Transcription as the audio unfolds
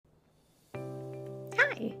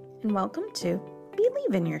and welcome to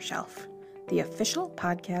Believe in Your Shelf, the official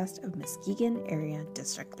podcast of Muskegon Area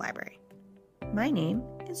District Library. My name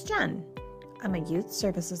is Jen. I'm a youth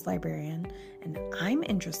services librarian, and I'm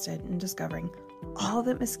interested in discovering all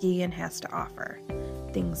that Muskegon has to offer.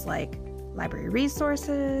 Things like library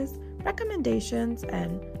resources, recommendations,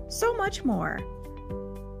 and so much more.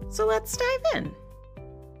 So let's dive in.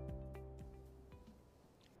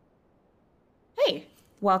 Hey,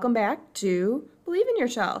 welcome back to Believe in Your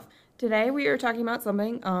Shelf. Today we are talking about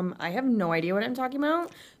something, I have no idea what I'm talking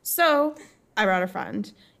about, so I brought a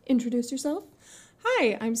friend. Introduce yourself.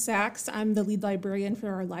 Hi, I'm Sax. I'm the lead librarian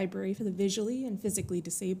for our library for the visually and physically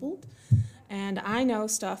disabled, and I know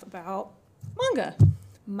stuff about manga.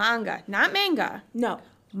 Manga, not manga. No.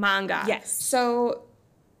 Manga. Yes. So,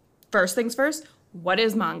 first things first, what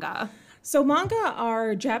is manga? So manga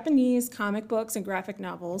are Japanese comic books and graphic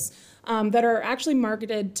novels that are actually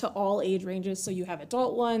marketed to all age ranges. So you have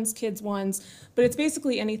adult ones, kids ones, but it's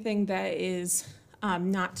basically anything that is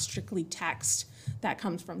not strictly text that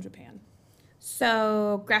comes from Japan.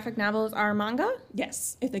 So graphic novels are manga?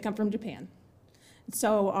 Yes, if they come from Japan.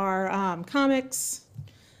 So our comics,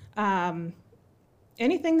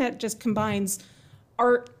 anything that just combines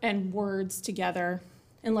art and words together,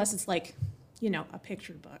 unless it's like, a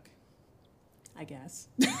picture book. I guess.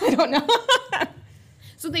 I don't know.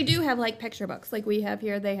 So they do have like picture books like we have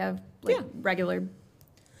here. They have regular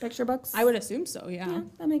picture books? I would assume so, yeah. Yeah,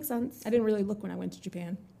 that makes sense. I didn't really look when I went to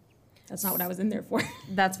Japan. That's not what I was in there for.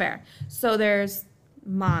 That's fair. So there's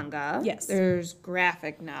manga. Yes. There's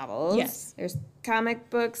graphic novels. Yes. There's comic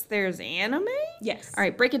books. There's anime? Yes. All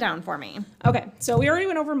right, break it down for me. Okay, so we already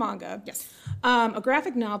went over manga. Yes. A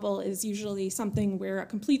graphic novel is usually something where a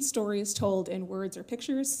complete story is told in words or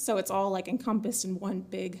pictures, so it's all like encompassed in one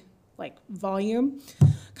big volume.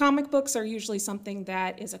 Comic books are usually something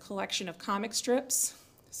that is a collection of comic strips,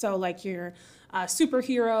 so like your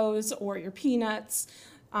superheroes or your Peanuts.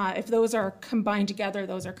 If those are combined together,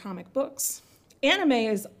 those are comic books. Anime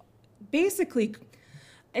is basically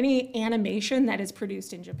any animation that is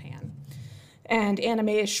produced in Japan, and anime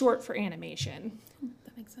is short for animation.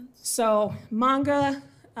 That makes sense. So manga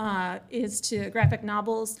is to graphic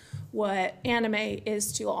novels what anime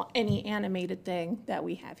is to any animated thing that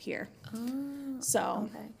we have here. Oh, so,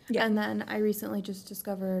 okay. yeah. And then I recently just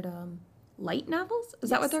discovered light novels. Is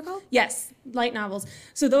that what they're called? Yes, light novels.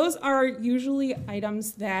 So those are usually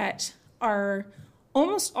items that are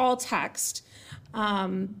almost all text,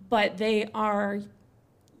 but they are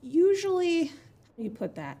usually, how do you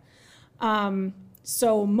put that?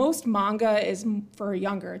 So most manga is for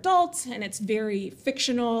younger adults, and it's very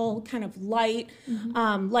fictional, kind of light.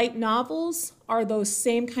 Mm-hmm. Light novels are those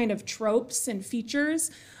same kind of tropes and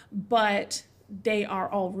features, but they are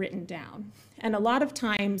all written down. And a lot of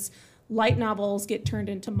times, light novels get turned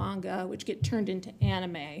into manga, which get turned into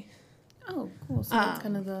anime. Oh, cool. So that's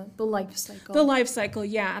kind of the life cycle. The life cycle,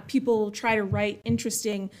 yeah. People try to write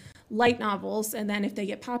interesting light novels, and then if they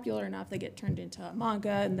get popular enough, they get turned into a manga,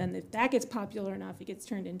 and then if that gets popular enough, it gets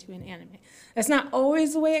turned into an anime. That's not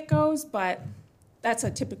always the way it goes, but that's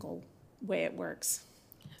a typical way it works.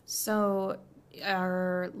 So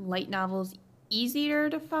are light novels easier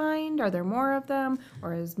to find? Are there more of them?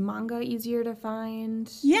 Or is manga easier to find?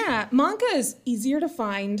 Yeah, manga is easier to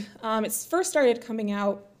find. It's first started coming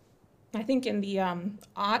out, I think, in the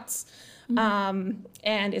aughts,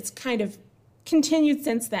 and it's kind of continued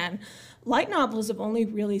since then. Light novels have only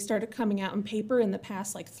really started coming out in paper in the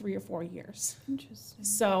past 3 or 4 years. Interesting.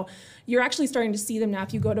 So you're actually starting to see them now.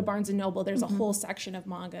 If you go to Barnes & Noble, there's a whole section of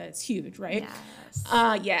manga. It's huge, right?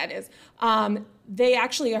 Yes. Yeah, it is. They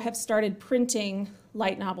actually have started printing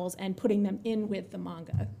light novels and putting them in with the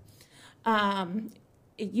manga.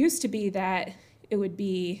 It used to be that it would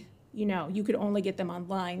be, you could only get them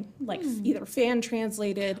online, either fan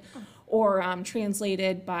translated or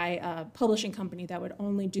translated by a publishing company that would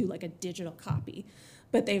only do a digital copy.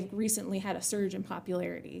 But they've recently had a surge in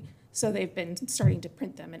popularity, so they've been starting to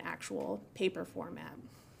print them in actual paper format.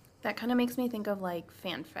 That kind of makes me think of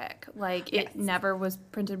fanfic. Yes. It never was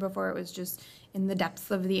printed before. It was just in the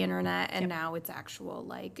depths of the internet, and now it's actual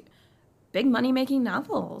big money making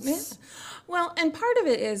novels. Yeah. Well, and part of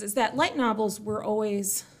it is that light novels were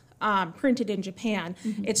always printed in Japan.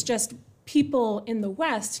 Mm-hmm. It's just people in the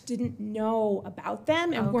West didn't know about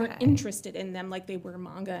them and weren't interested in them like they were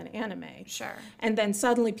manga and anime. Sure. And then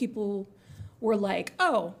suddenly people were like,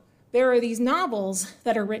 oh, there are these novels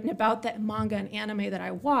that are written about that manga and anime that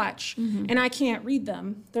I watch, and I can't read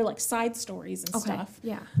them. They're like side stories and stuff.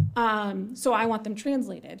 Yeah. So I want them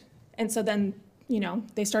translated. And so then,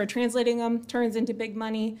 they started translating them, turns into big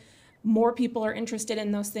money. more people are interested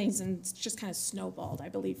in those things, and it's just kind of snowballed, I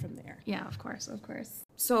believe, from there. Yeah, of course.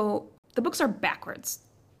 So the books are backwards,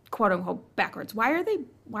 quote unquote backwards. Why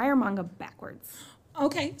are manga backwards?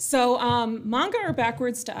 Okay, so manga are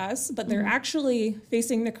backwards to us, but they're actually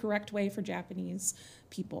facing the correct way for Japanese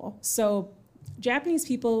people. So Japanese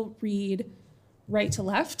people read right to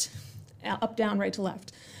left, up, down, right to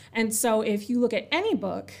left. And so if you look at any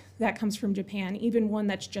book that comes from Japan, even one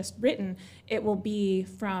that's just written, it will be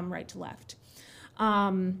from right to left.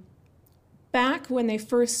 Back when they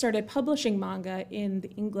first started publishing manga in the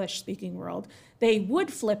English-speaking world, they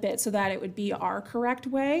would flip it so that it would be our correct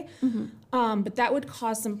way, but that would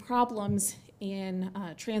cause some problems in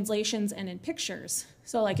translations and in pictures.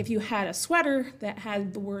 So like if you had a sweater that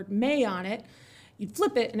had the word May on it, you'd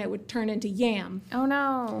flip it and it would turn into yam. Oh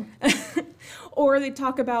no. Or they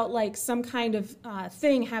talk about like some kind of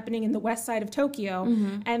thing happening in the west side of Tokyo,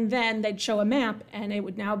 and then they'd show a map and it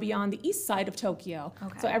would now be on the east side of Tokyo.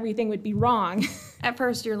 Okay. So everything would be wrong. At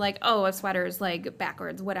first you're like, oh, a sweater is like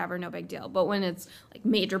backwards, whatever, no big deal. But when it's like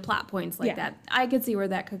major plot points like that, I could see where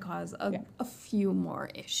that could cause a few more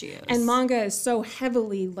issues. And manga is so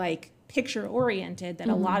heavily like picture oriented that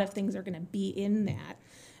a lot of things are going to be in that.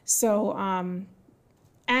 So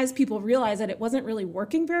as people realized that it wasn't really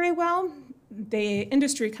working very well, the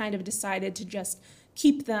industry kind of decided to just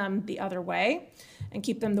keep them the other way and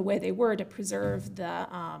keep them the way they were to preserve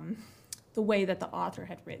the way that the author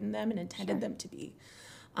had written them and intended them to be.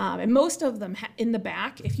 And most of them in the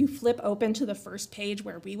back, if you flip open to the first page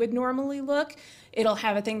where we would normally look, it'll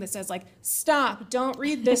have a thing that says like, stop, don't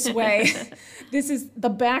read this way. This is the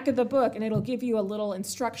back of the book, and it'll give you a little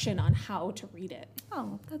instruction on how to read it.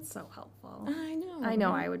 Oh, that's so helpful. I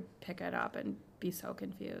know. I would pick it up and be so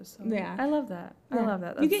confused. So Yeah. I love that. I love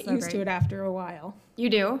that. You That's get so used great. to it after a while. You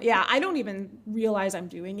do? Yeah, I don't even realize I'm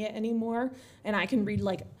doing it anymore, and I can read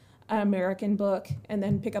like an American book and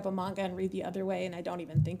then pick up a manga and read the other way, and I don't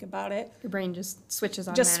even think about it. Your brain just switches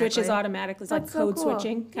automatically. Just switches automatically. It's like That's so code cool.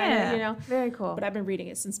 switching, kind of, Yeah, you know. very cool. But I've been reading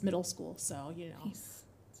it since middle school, so you know. Nice.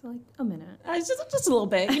 So like a minute. It's just a little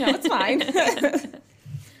bit, you know. It's fine.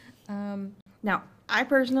 Now, I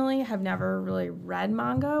personally have never really read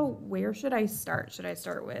manga. Where should I start? Should I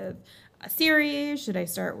start with a series? Should I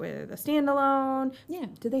start with a standalone? Yeah.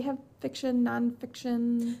 Do they have fiction,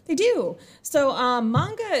 nonfiction? They do. So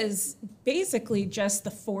manga is basically just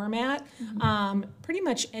the format. Pretty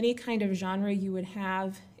much any kind of genre you would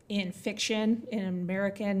have in fiction, in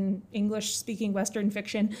American, English-speaking Western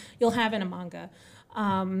fiction, you'll have in a manga.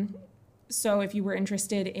 So if you were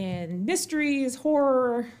interested in mysteries,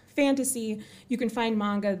 horror, fantasy, you can find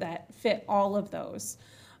manga that fit all of those.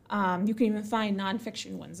 You can even find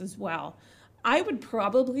nonfiction ones as well. I would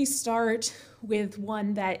probably start with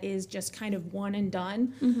one that is just kind of one and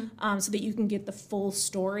done, so that you can get the full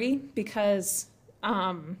story, because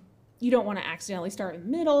you don't want to accidentally start in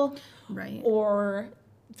the middle, Right. or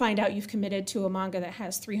find out you've committed to a manga that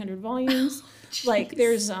has 300 volumes. Like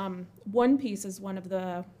there's One Piece is one of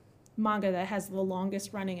the manga that has the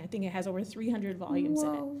longest running. I think it has over 300 volumes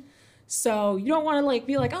in it. So you don't want to like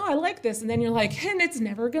be like, oh, I like this, and then you're like, and it's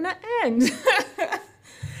never gonna end.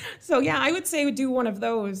 So yeah, I would say do one of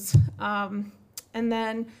those, and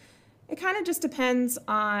then it kind of just depends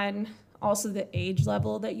on also the age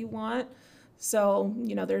level that you want. So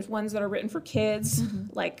you know, there's ones that are written for kids,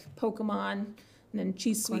 like Pokemon, and then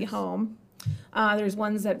Cheese Sweet Home. There's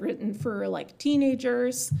ones that are written for like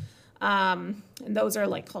teenagers, and those are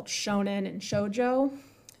like called shonen and shoujo.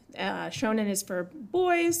 Shonen is for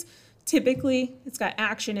boys. Typically, it's got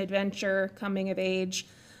action, adventure, coming of age.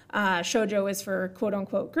 Shoujo is for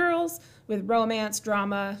quote-unquote girls with romance,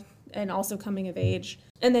 drama, and also coming of age.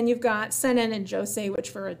 And then you've got seinen and josei, which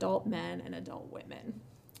for adult men and adult women.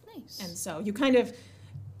 Nice. And so you kind of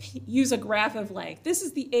use a graph of like, this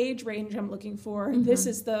is the age range I'm looking for, this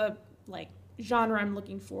is the like genre I'm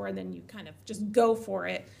looking for, and then you kind of just go for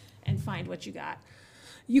it and find what you got.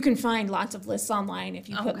 You can find lots of lists online if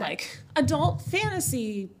you put like adult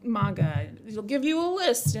fantasy manga. It'll give you a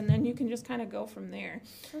list, and then you can just kind of go from there.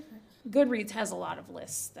 Perfect. Goodreads has a lot of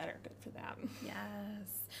lists that are good for that. Yes.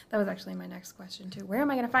 That was actually my next question, too. Where am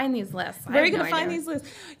I going to find these lists? Where are you going to find these lists?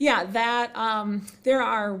 Yeah, there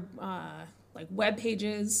are like web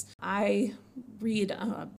pages. I read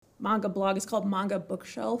a manga blog. It's called Manga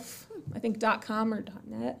Bookshelf, I think .com or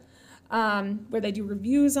 .net. Where they do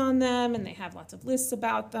reviews on them, and they have lots of lists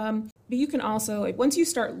about them. But you can also, once you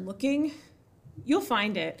start looking, you'll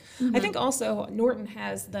find it. I think also Norton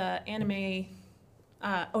has the anime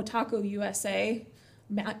Otaku USA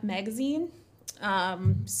magazine.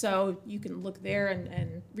 So you can look there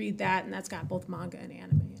and read that, and that's got both manga and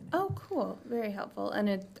anime in it. Oh, cool. Very helpful.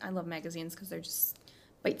 And I love magazines because they're just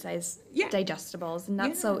bite-sized digestibles and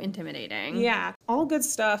not so intimidating. Yeah, all good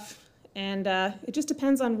stuff. And it just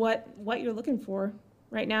depends on what you're looking for.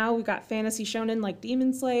 Right now, we've got fantasy shonen like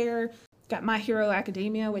Demon Slayer, got My Hero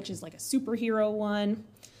Academia, which is like a superhero one.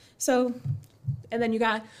 So, and then you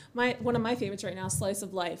got one of my favorites right now, Slice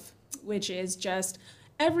of Life, which is just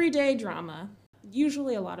everyday drama.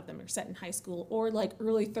 Usually a lot of them are set in high school or like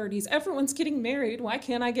early 30s. Everyone's getting married. Why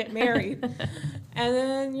can't I get married? And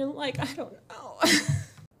then you're like, I don't know.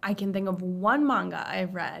 I can think of one manga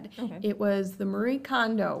I've read. Okay. It was the Marie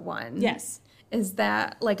Kondo one. Yes. Is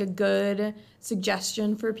that like a good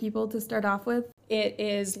suggestion for people to start off with? It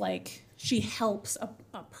is like she helps a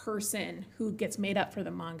person who gets made up for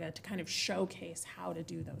the manga to kind of showcase how to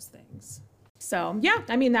do those things. So, yeah,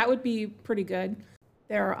 I mean, that would be pretty good.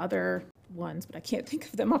 There are other ones, but I can't think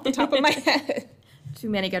of them off the top of my head. Too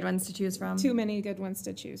many good ones to choose from. Too many good ones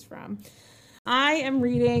to choose from. I am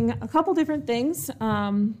reading a couple different things.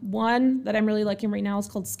 One that I'm really liking right now is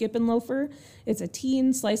called Skip and Loafer. It's a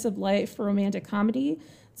teen slice of life romantic comedy.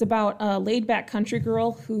 It's about a laid-back country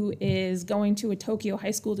girl who is going to a Tokyo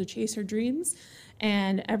high school to chase her dreams.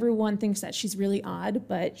 And everyone thinks that she's really odd,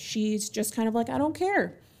 but she's just kind of like, I don't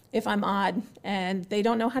care if I'm odd. And they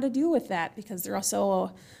don't know how to deal with that because they're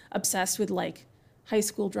also obsessed with like high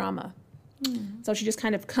school drama. So she just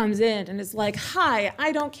kind of comes in and is like, hi,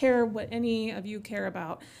 I don't care what any of you care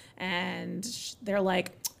about. And they're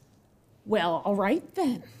like, well, all right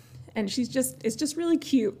then. And it's just really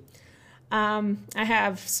cute. I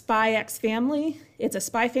have Spy X Family. It's a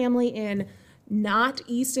spy family in not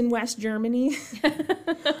East and West Germany,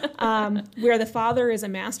 where the father is a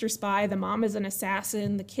master spy, the mom is an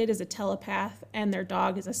assassin, the kid is a telepath, and their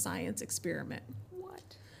dog is a science experiment.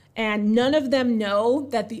 And none of them know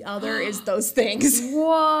that the other is those things.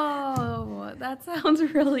 Whoa, that sounds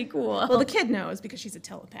really cool. Well, the kid knows because she's a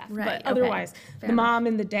telepath. Right, but otherwise, the mom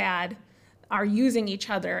and the dad are using each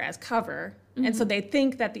other as cover. Mm-hmm. And so they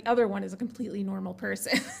think that the other one is a completely normal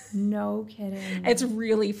person. No kidding. It's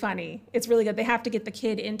really funny. It's really good. They have to get the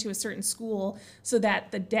kid into a certain school so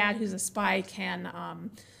that the dad who's a spy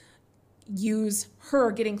can use her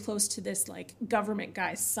getting close to this like government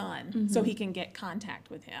guy's son so he can get contact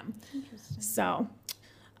with him. Interesting. So,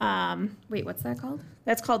 wait, what's that called?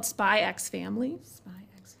 That's called Spy X Family. Spy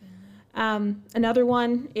X Family. Another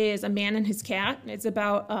one is A Man and His Cat. It's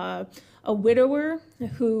about a widower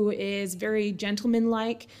who is very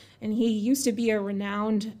gentlemanlike, and he used to be a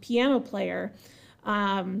renowned piano player,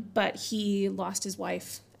 but he lost his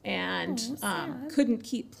wife and couldn't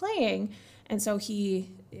keep playing, and so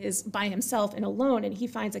he is by himself and alone, and he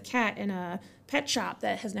finds a cat in a pet shop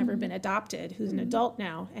that has never been adopted, who's an adult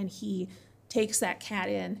now, and he takes that cat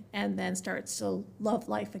in and then starts to love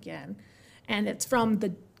life again. And it's from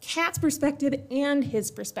the cat's perspective and his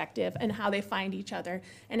perspective and how they find each other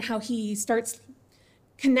and how he starts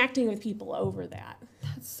connecting with people over that.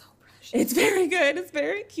 That's so precious. It's very good. It's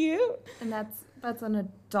very cute. And that's an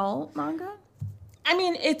adult manga? I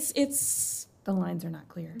mean, it's the lines are not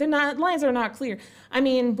clear. Lines are not clear. I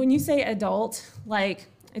mean, when you say adult, like,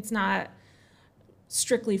 it's not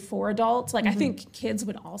strictly for adults. Like, I think kids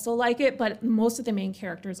would also like it, but most of the main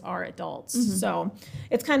characters are adults. So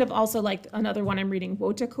it's kind of also like another one I'm reading,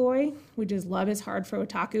 Wotakoi, which is Love is Hard for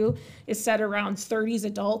Otaku, is set around 30s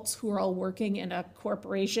adults who are all working in a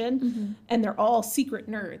corporation, and they're all secret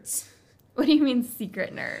nerds. What do you mean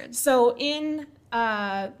secret nerds? So in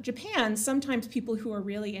Japan, sometimes people who are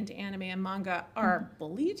really into anime and manga are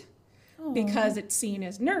bullied because it's seen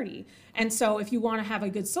as nerdy. And so if you want to have a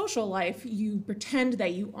good social life, you pretend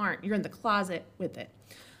that you aren't. You're in the closet with it.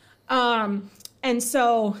 And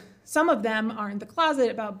so some of them are in the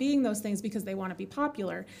closet about being those things because they want to be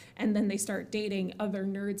popular. And then they start dating other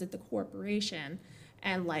nerds at the corporation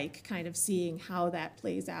and like kind of seeing how that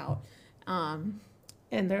plays out. And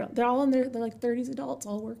they're all they're like 30s adults,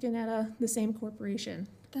 all working at the same corporation.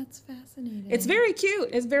 That's fascinating. It's very cute.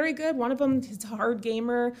 It's very good. One of them is a hard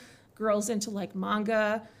gamer, girls into like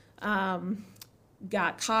manga,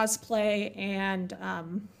 got cosplay and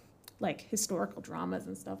like historical dramas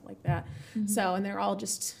and stuff like that. So, and they're all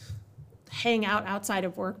just hang out outside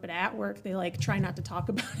of work, but at work they like try not to talk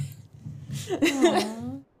about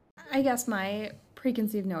it. I guess my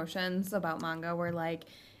preconceived notions about manga were like,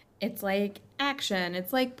 it's like action,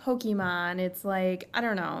 it's like Pokemon, it's like, I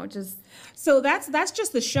don't know, just... So that's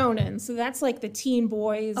just the shonen. So that's like the teen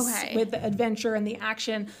boys with the adventure and the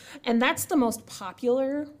action. And that's the most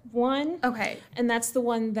popular one. Okay. And that's the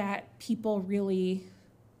one that people really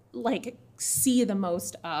like see the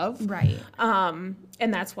most of. Right. And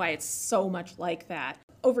that's why it's so much like that.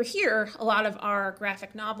 Over here, a lot of our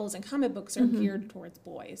graphic novels and comic books are geared towards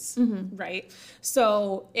boys, right?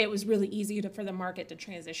 So it was really easy for the market to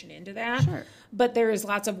transition into that. Sure. But there's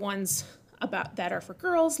lots of ones about that are for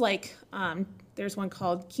girls, like there's one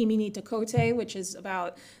called Kimi ni Tokote, which is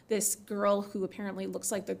about this girl who apparently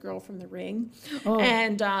looks like the girl from The Ring. Oh.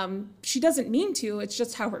 And she doesn't mean to, it's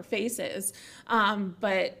just how her face is.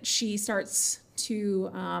 But she starts to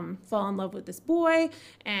fall in love with this boy,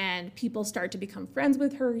 and people start to become friends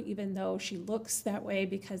with her, even though she looks that way,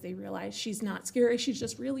 because they realize she's not scary, she's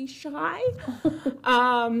just really shy.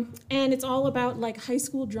 And it's all about like high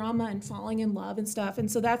school drama and falling in love and stuff. And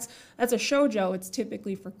so that's a shoujo. It's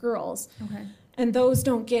typically for girls. Okay. And those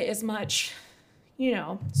don't get as much,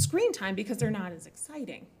 screen time because they're not as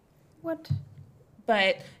exciting. What?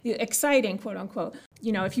 But exciting, quote unquote.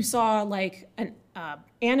 If you saw like an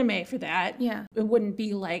anime for that, yeah, it wouldn't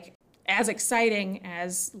be like as exciting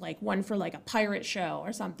as like one for like a pirate show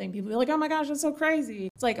or something. People be like, oh my gosh, that's so crazy.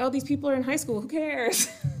 It's like, oh, these people are in high school, who cares?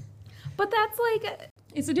 But that's like,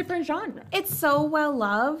 it's a different genre. It's so well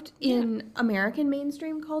loved in American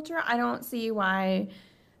mainstream culture. I don't see why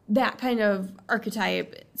that kind of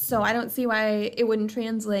archetype, so I don't see why it wouldn't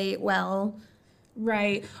translate well.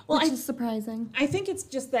 Right. Well, which is surprising. I think it's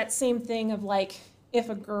just that same thing of like, if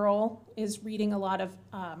a girl is reading a lot of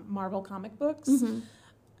Marvel comic books,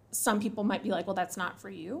 some people might be like, well, that's not for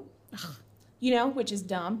you. Which is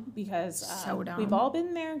dumb, because so dumb. We've all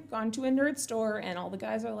been there, gone to a nerd store, and all the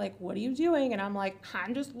guys are like, what are you doing? And I'm like,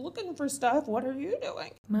 I'm just looking for stuff. What are you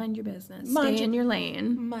doing? Mind your business. Stay in your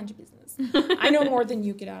lane. Mind your business. I know more than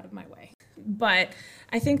you. Get out of my way. But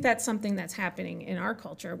I think that's something that's happening in our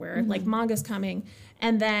culture where like manga's coming,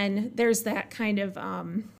 and then there's that kind of,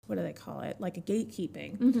 what do they call it? Like a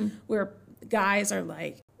gatekeeping, where guys are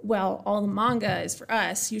like, well, all the manga is for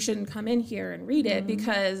us. You shouldn't come in here and read it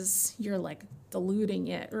because you're like diluting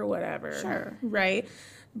it or whatever. Sure. Right?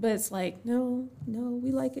 But it's like, no,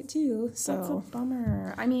 we like it too. So that's a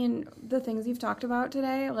bummer. I mean, the things you've talked about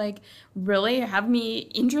today, like, really have me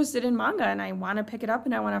interested in manga, and I want to pick it up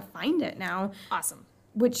and I want to find it now. Awesome.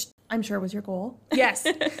 Which I'm sure was your goal. Yes,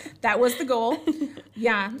 that was the goal.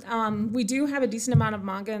 Yeah, we do have a decent amount of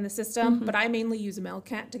manga in the system, but I mainly use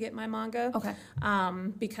Mailcat to get my manga. Okay.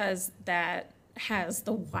 Because that has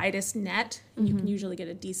the widest net, and you can usually get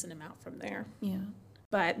a decent amount from there. Yeah.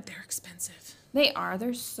 But they're expensive. They are.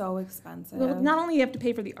 They're so expensive. Well, not only you have to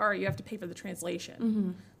pay for the art, you have to pay for the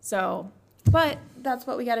translation. So... But that's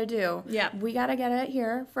what we got to do. Yeah. We got to get it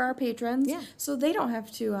here for our patrons. Yeah. So they don't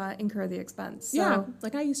have to incur the expense. So. Yeah,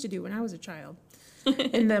 like I used to do when I was a child.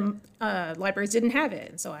 And the libraries didn't have it.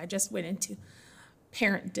 And so I just went into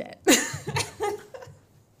parent debt.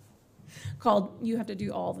 Called, you have to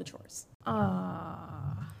do all the chores.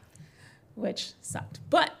 Which sucked.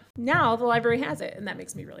 But now the library has it, and that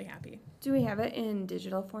makes me really happy. Do we have it in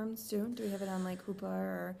digital forms too? Do we have it on like Hoopla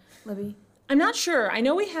or Libby? I'm not sure. I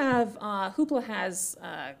know we have, Hoopla has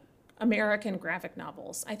American graphic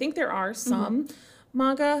novels. I think there are some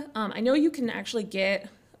manga. I know you can actually get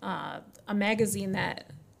a magazine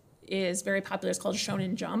that is very popular. It's called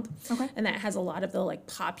Shonen Jump. Okay. And that has a lot of the like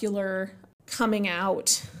popular coming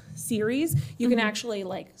out series. You can actually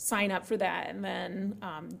like sign up for that and then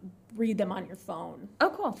read them on your phone. Oh,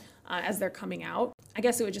 cool. As they're coming out. I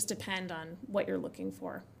guess it would just depend on what you're looking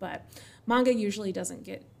for. But manga usually doesn't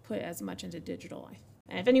get put as much into digital.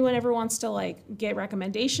 And if anyone ever wants to like get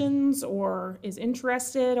recommendations or is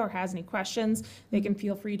interested or has any questions, they can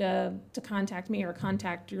feel free to contact me or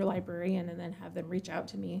contact your librarian and then have them reach out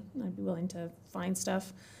to me. I'd be willing to find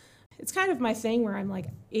stuff. It's kind of my thing where I'm like,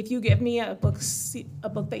 if you give me a book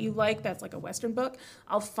that you like that's like a Western book,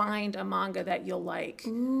 I'll find a manga that you'll like.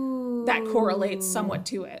 Ooh. That correlates somewhat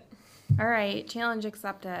to it. All right, challenge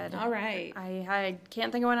accepted. All right. I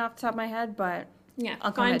can't think of one off the top of my head, but yeah,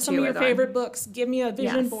 I'll find some of your favorite books. Give me a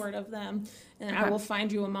vision board of them, and I will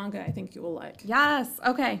find you a manga I think you will like. Yes.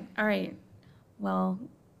 Okay. All right. Well,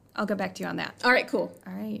 I'll get back to you on that. All right, cool.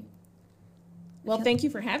 All right. Well, thank you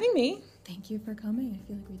for having me. Thank you for coming. I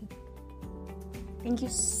feel like we did. Thank you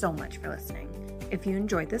so much for listening. If you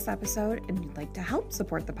enjoyed this episode and you'd like to help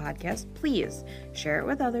support the podcast, please share it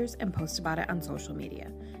with others and post about it on social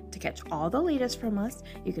media. To catch all the latest from us,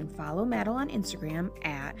 you can follow Madeline on Instagram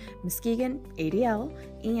at MuskegonADL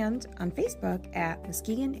and on Facebook at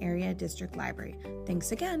Muskegon Area District Library.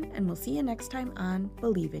 Thanks again, and we'll see you next time on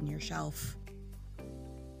Believe in Your Shelf.